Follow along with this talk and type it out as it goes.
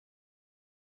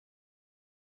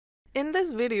In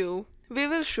this video, we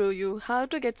will show you how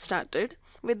to get started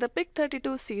with the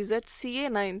PIC32CZ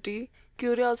CA90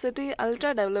 Curiosity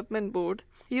Ultra Development Board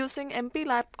using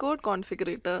MPLAB Code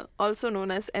Configurator, also known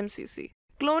as MCC.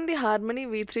 Clone the Harmony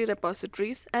v3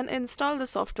 repositories and install the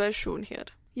software shown here.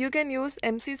 You can use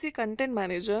MCC Content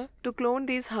Manager to clone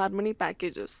these Harmony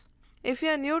packages. If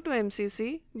you are new to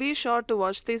MCC, be sure to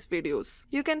watch these videos.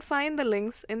 You can find the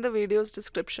links in the video's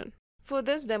description. For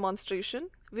this demonstration,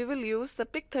 we will use the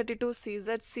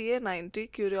PIC32CZ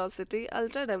CA90 Curiosity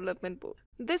Ultra Development Board.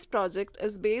 This project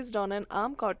is based on an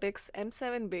ARM Cortex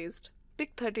M7 based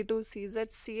PIC32CZ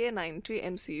CA90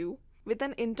 MCU with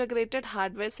an integrated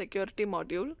hardware security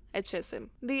module HSM.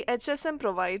 The HSM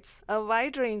provides a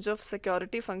wide range of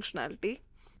security functionality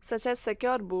such as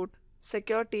secure boot,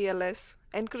 secure TLS,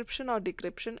 encryption or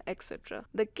decryption, etc.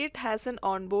 The kit has an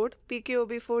onboard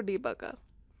PKOB4 debugger.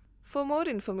 For more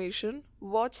information,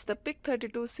 watch the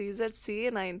PIC32CZ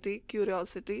CA90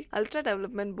 Curiosity Ultra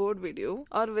Development Board video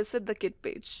or visit the kit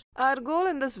page. Our goal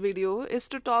in this video is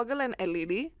to toggle an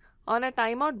LED on a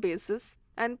timeout basis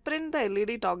and print the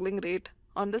LED toggling rate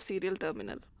on the serial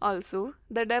terminal. Also,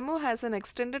 the demo has an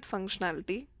extended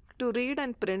functionality to read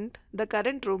and print the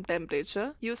current room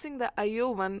temperature using the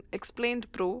IO1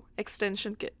 Explained Pro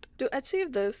extension kit. To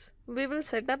achieve this, we will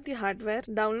set up the hardware,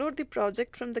 download the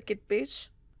project from the kit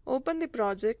page, open the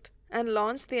project and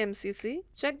launch the MCC,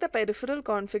 check the peripheral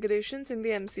configurations in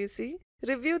the MCC,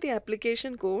 review the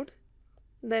application code,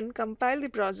 then compile the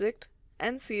project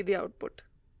and see the output.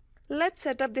 Let's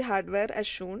set up the hardware as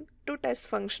shown to test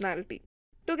functionality.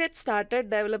 To get started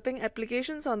developing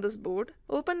applications on this board,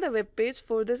 open the web page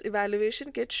for this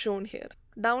evaluation kit shown here.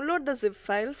 Download the zip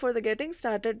file for the Getting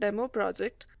Started demo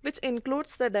project, which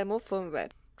includes the demo firmware.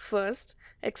 First,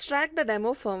 extract the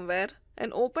demo firmware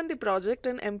and open the project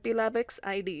in MPLAB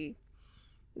IDE.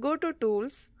 Go to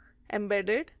Tools,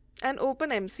 Embedded and open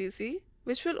MCC,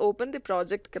 which will open the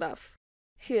project graph.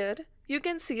 Here, you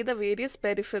can see the various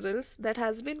peripherals that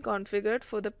has been configured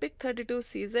for the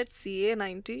PIC32CZ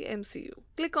CA90 MCU.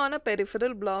 Click on a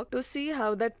peripheral block to see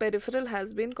how that peripheral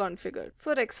has been configured.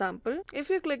 For example, if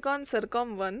you click on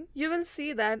Circom1, you will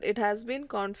see that it has been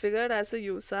configured as a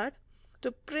USART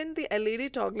to print the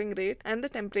LED toggling rate and the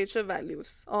temperature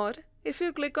values. Or if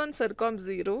you click on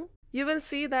Circom0, you will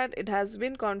see that it has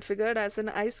been configured as an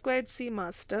I2C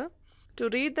master to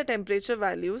read the temperature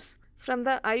values from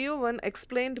the IO1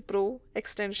 Explained Pro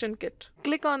extension kit.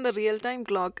 Click on the real-time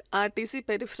clock RTC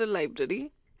peripheral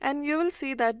library and you will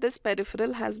see that this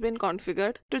peripheral has been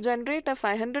configured to generate a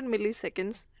 500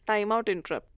 milliseconds timeout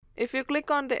interrupt. If you click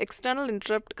on the External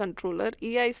Interrupt Controller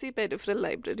EIC peripheral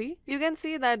library, you can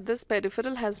see that this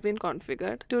peripheral has been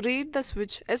configured to read the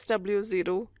switch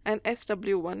SW0 and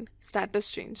SW1 status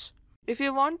change. If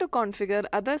you want to configure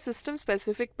other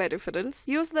system-specific peripherals,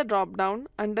 use the drop-down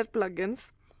under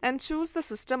Plugins and choose the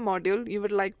system module you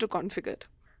would like to configure.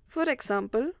 For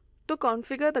example, to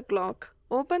configure the clock,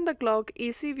 open the clock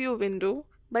ECView window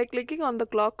by clicking on the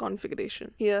clock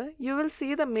configuration. Here, you will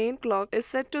see the main clock is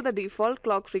set to the default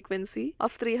clock frequency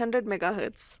of 300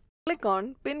 MHz. Click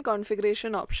on Pin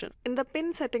Configuration option. In the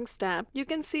Pin Settings tab, you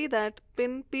can see that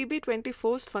pin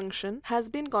PB24's function has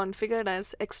been configured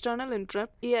as External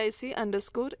Interrupt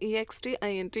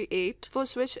EIC_EXTINT8 for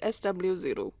switch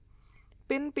SW0.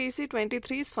 Pin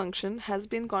PC23's function has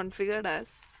been configured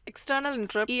as External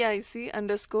Interrupt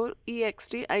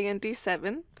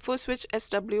EIC_EXTINT7 for switch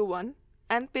SW1,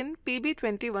 and pin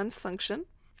PB21's function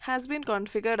has been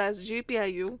configured as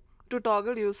GPIO to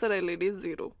toggle user LED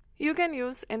 0. You can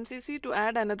use MCC to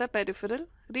add another peripheral,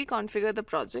 reconfigure the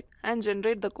project and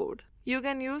generate the code. You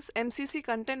can use MCC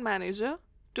Content Manager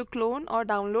to clone or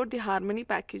download the Harmony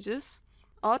packages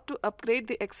or to upgrade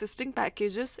the existing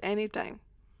packages anytime.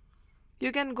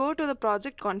 You can go to the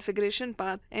project configuration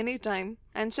path anytime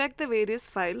and check the various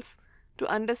files to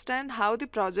understand how the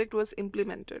project was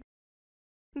implemented.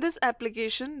 This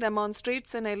application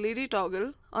demonstrates an LED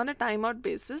toggle on a timeout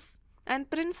basis and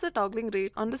prints the toggling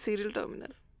rate on the serial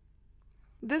terminal.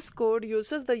 This code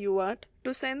uses the UART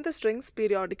to send the strings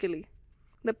periodically.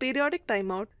 The periodic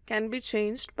timeout can be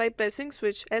changed by pressing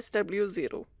switch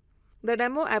SW0. The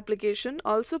demo application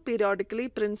also periodically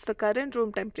prints the current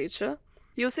room temperature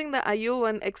using the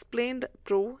IO1 Explained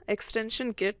Pro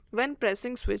extension kit when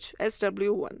pressing switch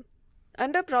SW1.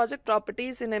 Under Project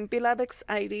Properties in MPLAB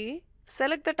IDE,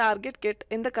 select the target kit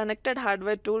in the Connected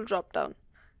Hardware tool dropdown.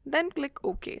 Then click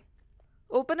OK.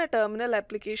 Open a terminal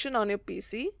application on your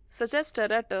PC, such as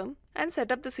TerraTerm, and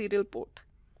set up the serial port.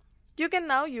 You can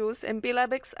now use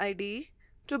MPLAB IDE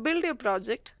to build your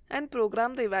project and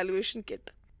program the evaluation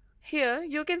kit. Here,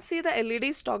 you can see the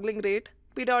LED's toggling rate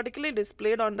periodically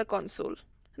displayed on the console.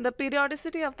 The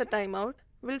periodicity of the timeout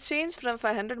will change from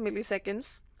 500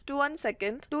 milliseconds to 1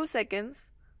 second, 2 seconds,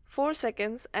 4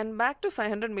 seconds and back to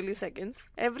 500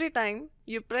 milliseconds every time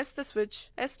you press the switch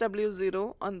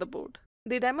SW0 on the board.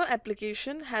 The demo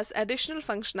application has additional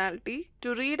functionality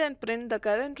to read and print the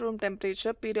current room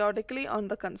temperature periodically on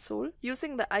the console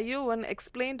using the IO1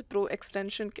 Explained Pro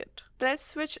extension kit. Press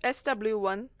switch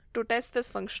SW1 to test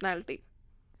this functionality.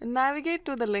 Navigate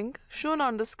to the link shown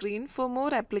on the screen for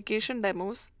more application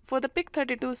demos for the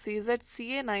PIC32CZ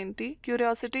CA90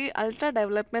 Curiosity Ultra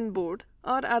Development Board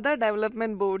or other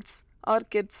development boards or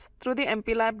kits through the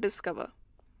MPLAB Discover.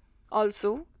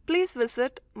 Also, please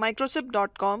visit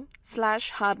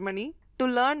microchip.com/harmony to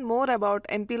learn more about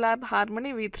MPLAB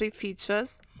Harmony v3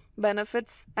 features,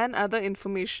 benefits, and other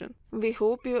information. We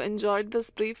hope you enjoyed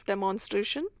this brief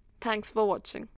demonstration. Thanks for watching.